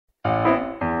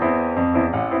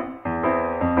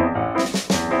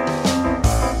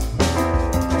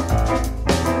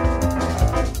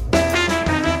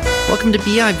Welcome to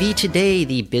BIV Today,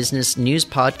 the business news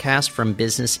podcast from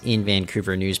Business in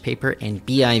Vancouver newspaper and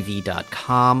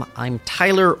BIV.com. I'm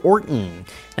Tyler Orton.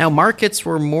 Now, markets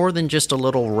were more than just a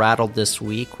little rattled this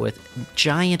week with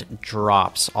giant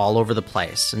drops all over the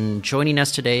place. And joining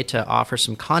us today to offer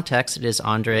some context, it is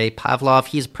Andrei Pavlov.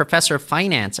 He's professor of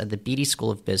finance at the Beatty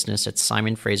School of Business at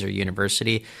Simon Fraser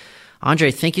University. Andrei,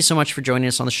 thank you so much for joining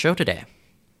us on the show today.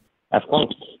 Of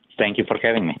course. Thank you for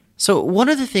having me. So one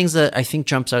of the things that I think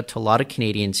jumps out to a lot of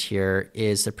Canadians here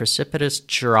is the precipitous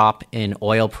drop in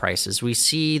oil prices. We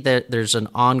see that there's an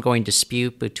ongoing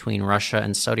dispute between Russia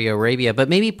and Saudi Arabia, but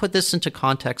maybe put this into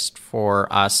context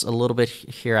for us a little bit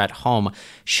here at home.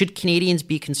 Should Canadians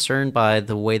be concerned by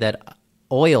the way that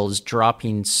oil is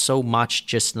dropping so much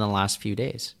just in the last few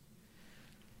days?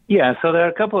 Yeah, so there are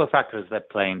a couple of factors that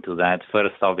play into that.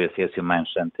 First, obviously, as you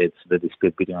mentioned, it's the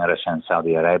dispute between Russia and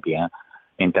Saudi Arabia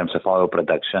in terms of oil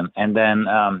production. And then,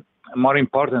 more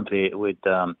importantly, with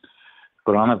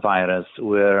coronavirus,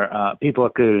 where people are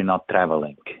clearly not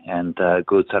traveling and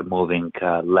goods are moving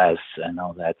less and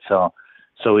all that. So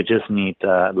we just need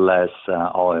less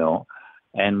oil.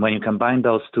 And when you combine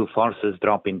those two forces,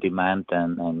 drop in demand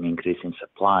and increase in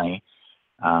supply,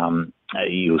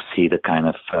 you see the kind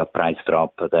of price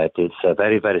drop that is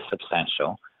very, very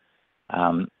substantial.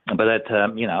 But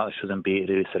that, shouldn't be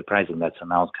really surprising. That's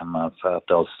an outcome of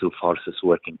those two forces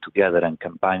working together and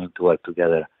combining to work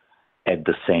together at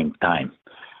the same time.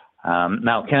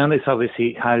 Now, Canada is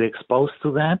obviously highly exposed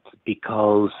to that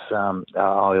because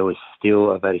oil is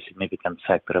still a very significant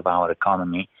sector of our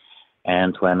economy.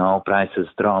 And when oil prices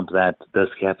drop, that does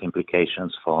have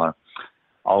implications for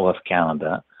all of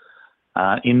Canada.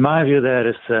 In my view, there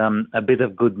is a bit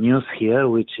of good news here,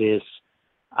 which is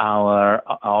our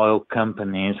oil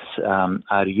companies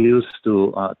are used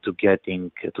to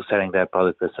selling their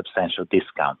product at a substantial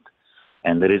discount,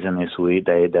 and the reason is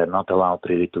they're not allowed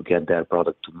really to get their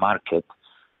product to market,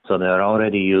 so they're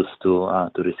already used to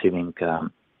receiving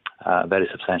a very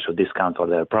substantial discount for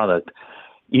their product.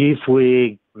 If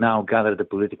we now gather the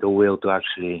political will to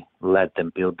actually let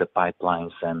them build the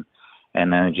pipelines and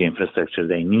energy infrastructure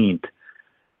they need,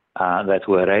 that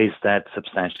will raise that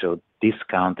substantial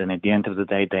discount, and at the end of the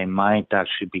day, they might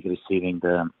actually be receiving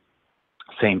the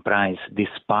same price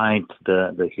despite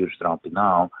the huge drop in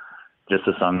oil, just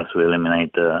as long as we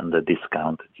eliminate the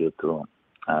discount due to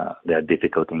their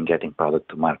difficulty in getting product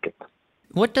to market.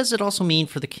 What does it also mean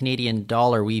for the Canadian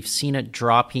dollar? We've seen it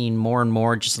dropping more and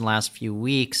more just in the last few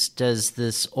weeks. Does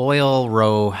this oil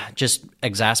row just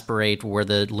exasperate where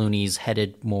the loony's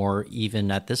headed more even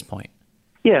at this point?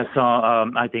 Yeah, so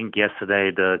I think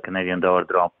yesterday the Canadian dollar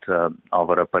dropped over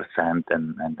 1%,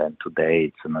 and then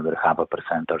today it's another 0.5%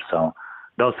 or so.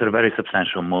 Those are very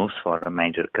substantial moves for a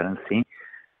major currency,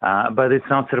 but it's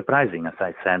not surprising. As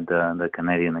I said, the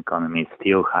Canadian economy is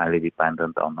still highly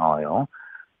dependent on oil,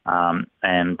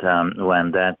 and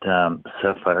when that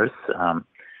suffers,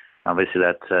 obviously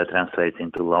that translates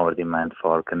into lower demand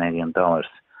for Canadian dollars.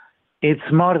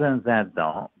 It's more than that,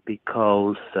 though,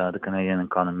 because the Canadian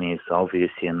economy is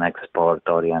obviously an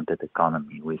export-oriented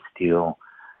economy. We still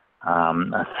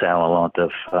sell a lot of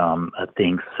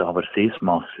things overseas,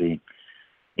 mostly,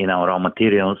 raw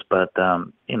materials, but,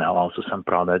 also some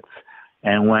products.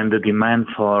 And when the demand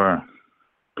for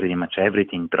pretty much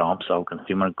everything drops, all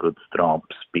consumer goods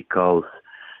drops because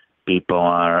people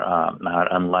are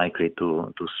unlikely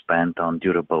to spend on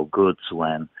durable goods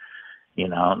when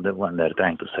they're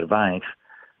trying to survive.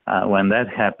 When that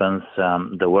happens,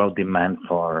 the world demand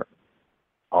for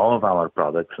all of our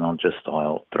products, not just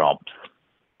oil, drops.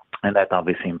 And that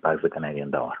obviously impacts the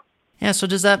Canadian dollar. Yeah, so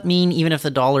does that mean even if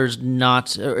the dollar's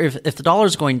not, or if the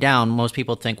dollar's going down, most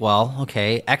people think, well,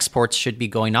 okay, exports should be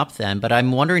going up then. But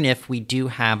I'm wondering if we do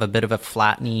have a bit of a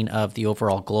flattening of the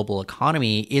overall global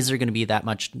economy, is there going to be that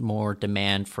much more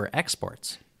demand for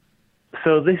exports?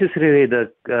 So this is really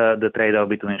the trade-off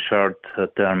between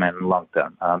short-term and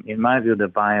long-term. In my view, the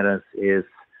virus is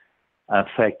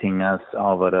affecting us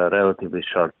over a relatively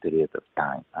short period of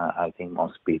time. I think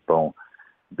most people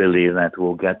believe that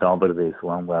we'll get over this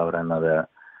one way or another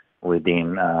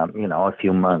within, a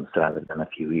few months rather than a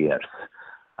few years.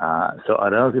 So a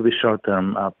relatively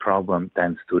short-term problem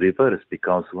tends to reverse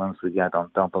because once we get on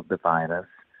top of the virus,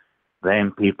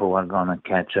 then people are going to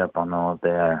catch up on all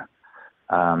their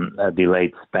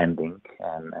delayed spending,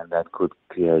 and that could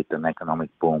create an economic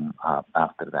boom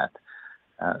after that.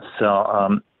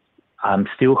 So I'm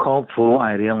still hopeful.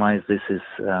 I realize this is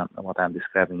what I'm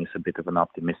describing is a bit of an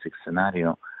optimistic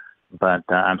scenario, but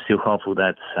I'm still hopeful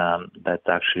that's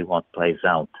actually what plays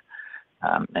out,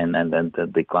 and then the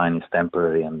decline is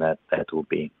temporary, and that will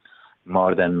be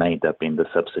more than made up in the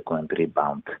subsequent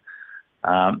rebound.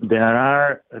 There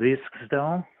are risks,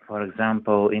 though. For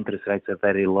example, interest rates are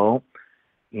very low.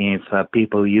 If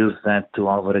people use that to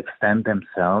overextend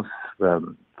themselves,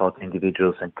 both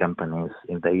individuals and companies,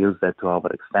 if they use that to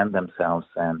overextend themselves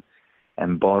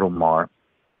and borrow more,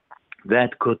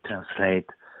 that could translate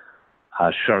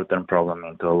a short-term problem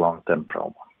into a long-term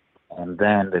problem. And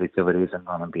then the recovery isn't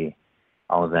going to be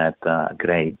all that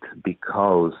great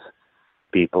because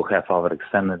people have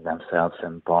overextended themselves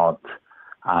and bought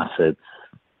assets,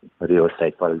 real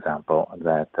estate, for example,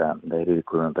 that they really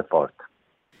couldn't afford.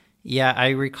 Yeah, I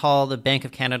recall the Bank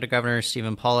of Canada Governor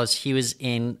Stephen Pawlis. He was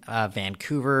in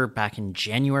Vancouver back in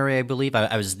January, I believe.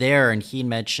 I was there, and he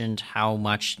mentioned how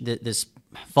much this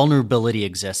vulnerability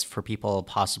exists for people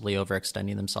possibly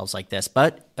overextending themselves like this.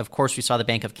 But, of course, we saw the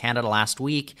Bank of Canada last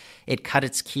week. It cut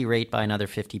its key rate by another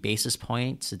 50 basis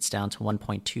points. It's down to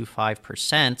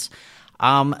 1.25%.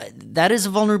 That is a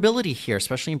vulnerability here,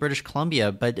 especially in British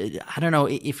Columbia. But I don't know,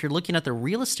 if you're looking at the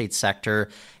real estate sector,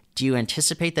 do you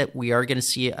anticipate that we are going to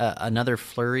see another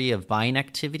flurry of buying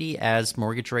activity as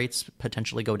mortgage rates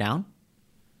potentially go down?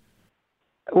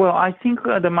 Well, I think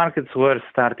the markets were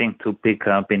starting to pick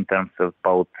up in terms of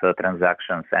both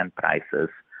transactions and prices.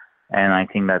 And I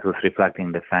think that was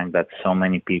reflecting the fact that so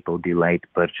many people delayed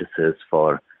purchases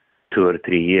for 2 or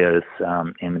 3 years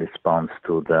in response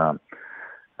to the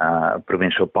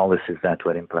provincial policies that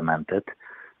were implemented.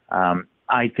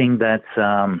 I think that's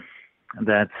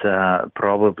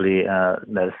probably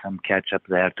there's some catch up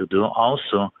there to do.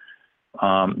 Also,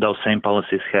 those same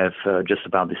policies have just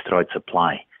about destroyed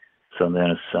supply. So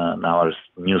there's now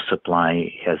new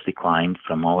supply has declined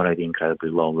from already incredibly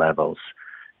low levels.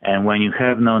 And when you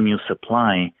have no new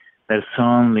supply, there's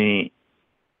only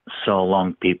so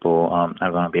long people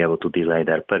are going to be able to delay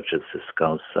their purchases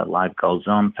because life goes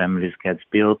on, families get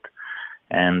built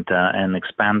and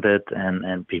expanded,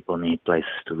 and people need places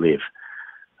to live.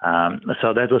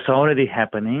 So that was already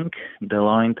happening. The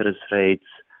low interest rates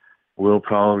will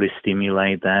probably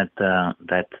stimulate that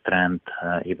trend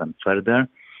even further.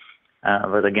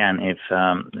 But again, if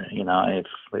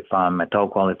I'm at all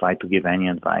qualified to give any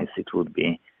advice, it would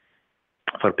be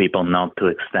for people not to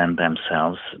extend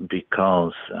themselves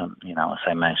because, as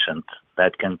I mentioned,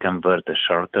 that can convert a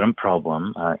short-term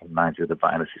problem. In my view, the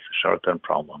virus is a short-term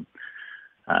problem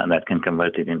that can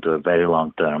convert it into a very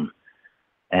long-term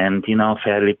and,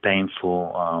 fairly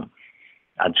painful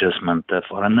adjustment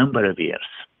for a number of years.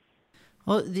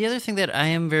 Well, the other thing that I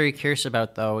am very curious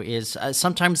about, though, is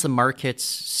sometimes the markets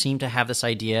seem to have this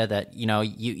idea that,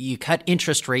 you cut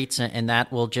interest rates and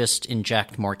that will just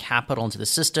inject more capital into the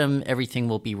system. Everything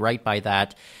will be right by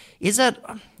that. Is that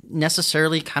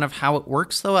necessarily kind of how it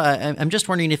works, though? I'm just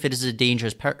wondering if it is a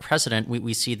dangerous precedent.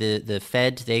 We see the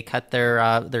Fed, they cut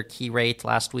their key rate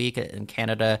last week, and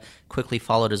Canada quickly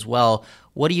followed as well.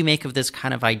 What do you make of this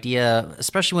kind of idea,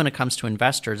 especially when it comes to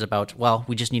investors about, well,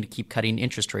 we just need to keep cutting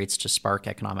interest rates to spark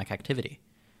economic activity?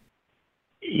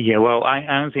 Yeah, well, I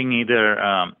don't think either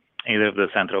of the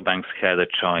central banks had a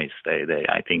choice.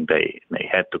 I think they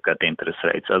had to cut interest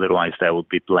rates. Otherwise, they would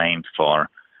be blamed for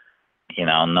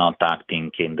not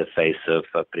acting in the face of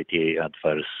pretty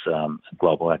adverse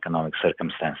global economic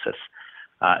circumstances.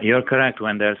 You're correct.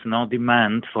 When there's no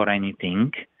demand for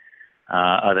anything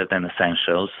other than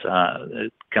essentials,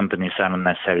 companies aren't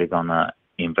necessarily going to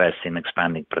invest in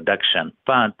expanding production.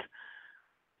 But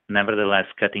nevertheless,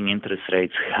 cutting interest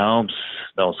rates helps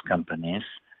those companies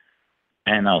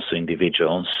and also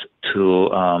individuals to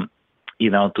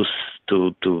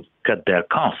cut their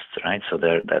costs, right? So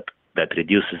that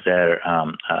reduces their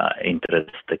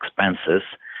interest expenses,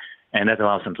 and that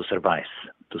allows them to survive.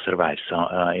 So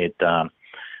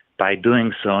by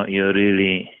doing so, you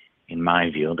really, in my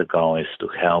view, the goal is to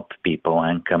help people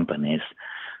and companies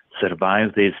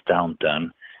survive this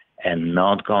downturn and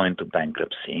not go into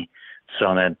bankruptcy,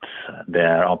 so that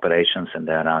their operations and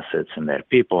their assets and their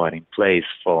people are in place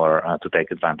to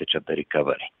take advantage of the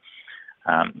recovery.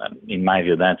 In my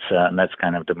view, that's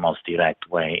kind of the most direct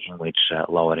way in which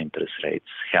lower interest rates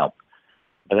help.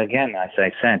 But again, as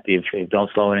I said, if those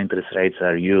lower interest rates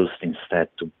are used instead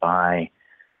to buy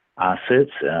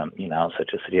assets,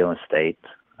 such as real estate,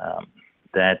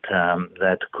 that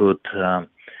could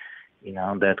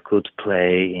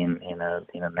play in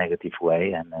a negative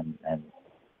way and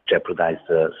jeopardize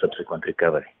the subsequent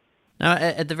recovery. Now,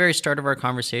 at the very start of our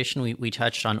conversation, we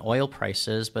touched on oil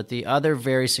prices, but the other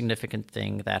very significant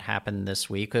thing that happened this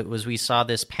week was we saw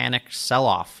this panic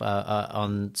sell-off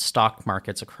on stock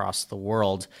markets across the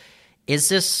world. Is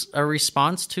this a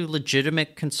response to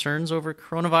legitimate concerns over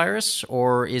coronavirus,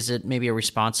 or is it maybe a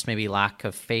response to maybe lack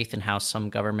of faith in how some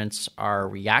governments are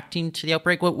reacting to the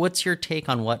outbreak? What's your take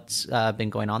on what's been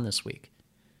going on this week?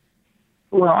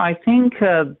 Well, I think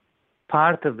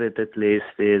part of it, at least,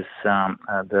 is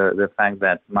the fact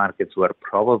that markets were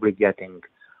probably getting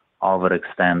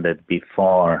overextended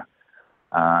before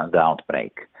the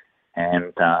outbreak,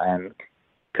 and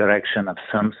correction of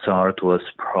some sort was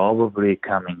probably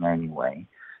coming anyway.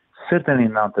 Certainly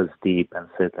not as deep, and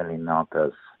certainly not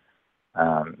as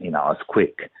as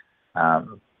quick.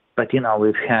 But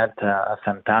we've had a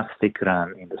fantastic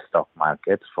run in the stock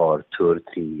market for 2 or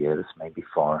 3 years, maybe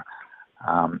 4.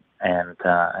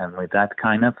 And with that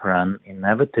kind of run,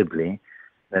 inevitably,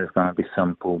 there's going to be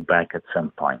some pullback at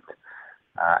some point.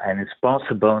 And it's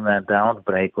possible that the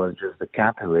outbreak was just the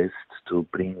catalyst to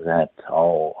bring that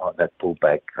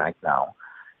pullback right now.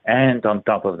 And on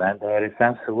top of that, there is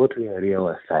absolutely a real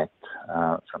effect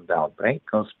from the outbreak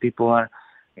because people are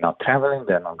not traveling,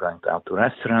 they're not going out to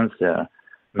restaurants, they're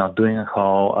not doing a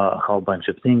whole bunch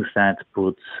of things that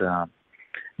puts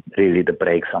really the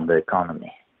brakes on the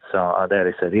economy. So there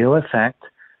is a real effect,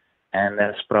 and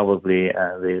there's probably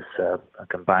this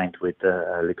combined with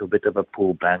a little bit of a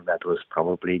pullback that was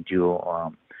probably due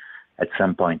at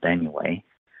some point anyway.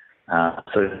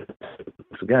 So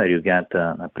together you get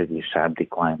a pretty sharp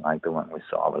decline like the one we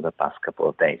saw over the past couple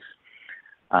of days.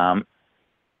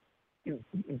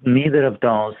 Neither of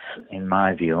those, in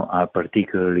my view, are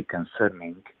particularly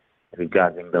concerning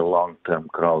regarding the long-term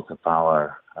growth of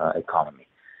our economy.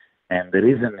 And the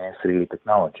reason is really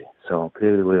technology. So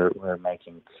clearly we're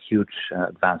making huge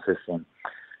advances in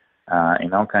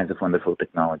all kinds of wonderful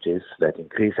technologies that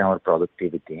increase our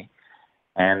productivity.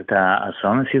 And as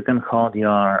long as you can hold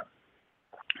your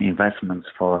investments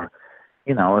for,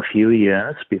 a few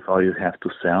years before you have to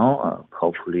sell,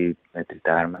 hopefully at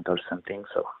retirement or something.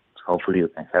 So hopefully you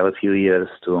can have a few years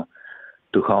to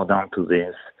hold on to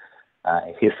this.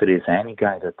 If history is any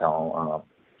guide at all,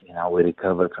 we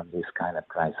recover from this kind of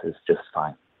crisis just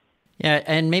fine. Yeah,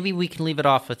 and maybe we can leave it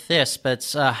off with this,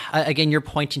 but again, you're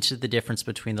pointing to the difference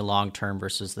between the long-term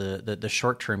versus the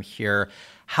short-term here.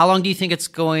 How long do you think it's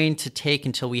going to take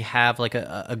until we have like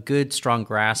a good, strong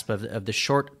grasp of the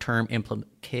short-term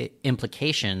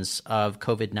implications of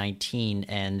COVID-19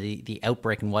 and the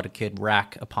outbreak and what it could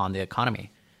rack upon the economy?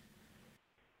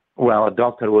 Well, a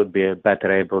doctor would be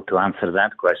better able to answer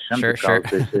that question because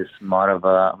this is more of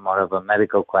a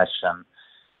medical question.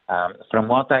 From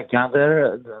what I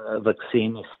gather, the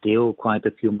vaccine is still quite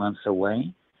a few months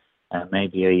away,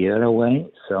 maybe a year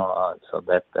away. So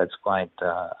that's quite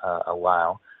a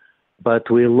while.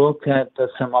 But we look at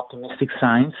some optimistic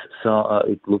signs. So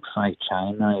it looks like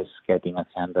China is getting a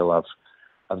handle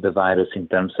of the virus in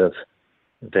terms of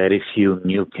very few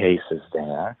new cases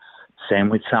there. Same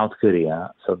with South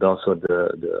Korea. So those were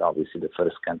obviously the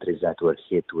first countries that were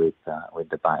hit with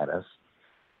the virus.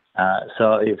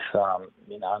 So if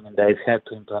they've had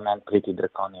to implement pretty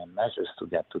draconian measures to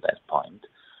get to that point.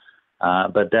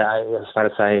 But as far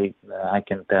as I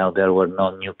can tell, there were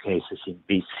no new cases in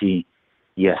BC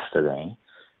yesterday.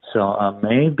 So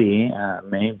maybe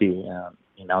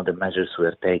the measures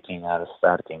we're taking are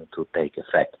starting to take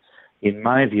effect. In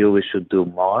my view, we should do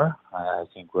more. I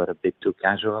think we're a bit too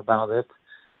casual about it.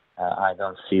 I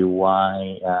don't see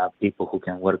why people who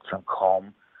can work from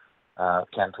home are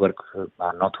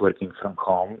not working from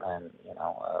home. And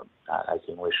I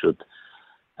think we should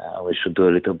do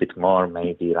a little bit more,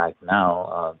 maybe right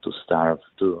now, to stave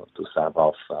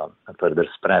off a further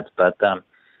spread. But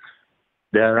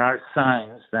there are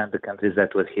signs that the countries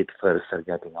that were hit first are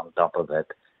getting on top of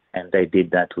it, and they did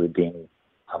that within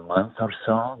a month or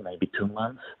so, maybe 2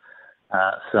 months.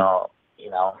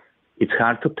 It's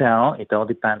hard to tell. It all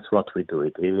depends what we do.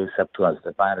 It really is up to us.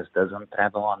 The virus doesn't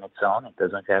travel on its own. It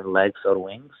doesn't have legs or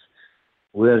wings.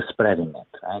 We're spreading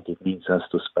it, right? It needs us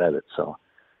to spread it. So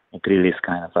it really is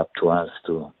kind of up to us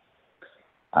to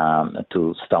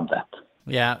stop that.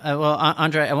 Yeah. Well,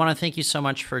 Andrei, I want to thank you so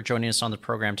much for joining us on the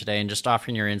program today and just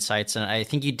offering your insights. And I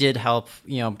think you did help,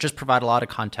 just provide a lot of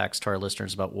context to our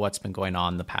listeners about what's been going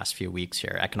on the past few weeks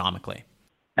here economically.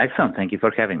 Excellent. Thank you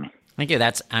for having me. Thank you.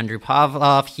 That's Andrew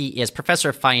Pavlov. He is professor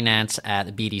of finance at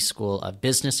the Beatty School of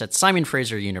Business at Simon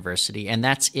Fraser University. And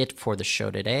that's it for the show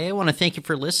today. I want to thank you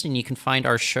for listening. You can find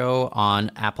our show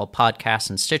on Apple Podcasts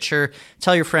and Stitcher.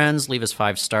 Tell your friends, leave us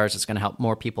 5 stars. It's going to help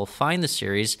more people find the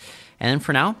series. And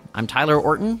for now, I'm Tyler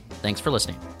Orton. Thanks for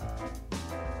listening.